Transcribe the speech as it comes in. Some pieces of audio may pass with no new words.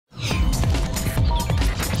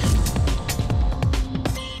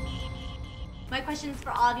questions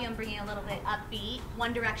for all of you. I'm bringing a little bit upbeat.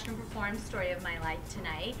 One Direction performed Story of My Life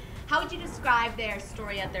tonight. How would you describe their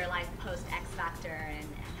story of their life post X Factor and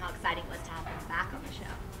how exciting it was to have them back on the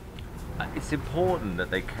show? It's important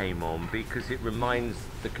that they came on because it reminds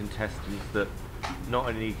the contestants that not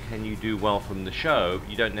only can you do well from the show,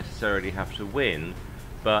 you don't necessarily have to win,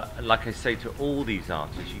 but like I say to all these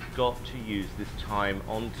artists, you've got to use this time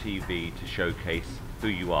on TV to showcase who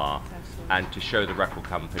you are. Absolutely. And to show the record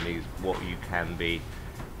companies what you can be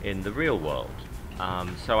in the real world.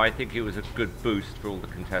 So I think it was a good boost for all the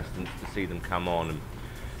contestants to see them come on, and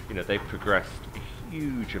you know, they've progressed a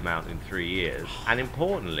huge amount in 3 years, and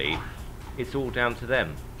importantly, it's all down to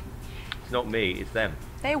them. It's not me, it's them.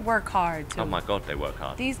 They work hard too. Oh my God, they work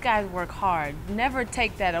hard. These guys work hard. Never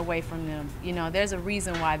take that away from them. You know, there's a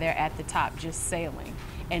reason why they're at the top just sailing,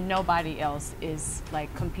 and nobody else is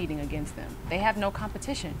like competing against them. They have no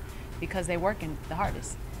competition because they're working the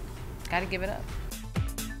hardest. Gotta give it up.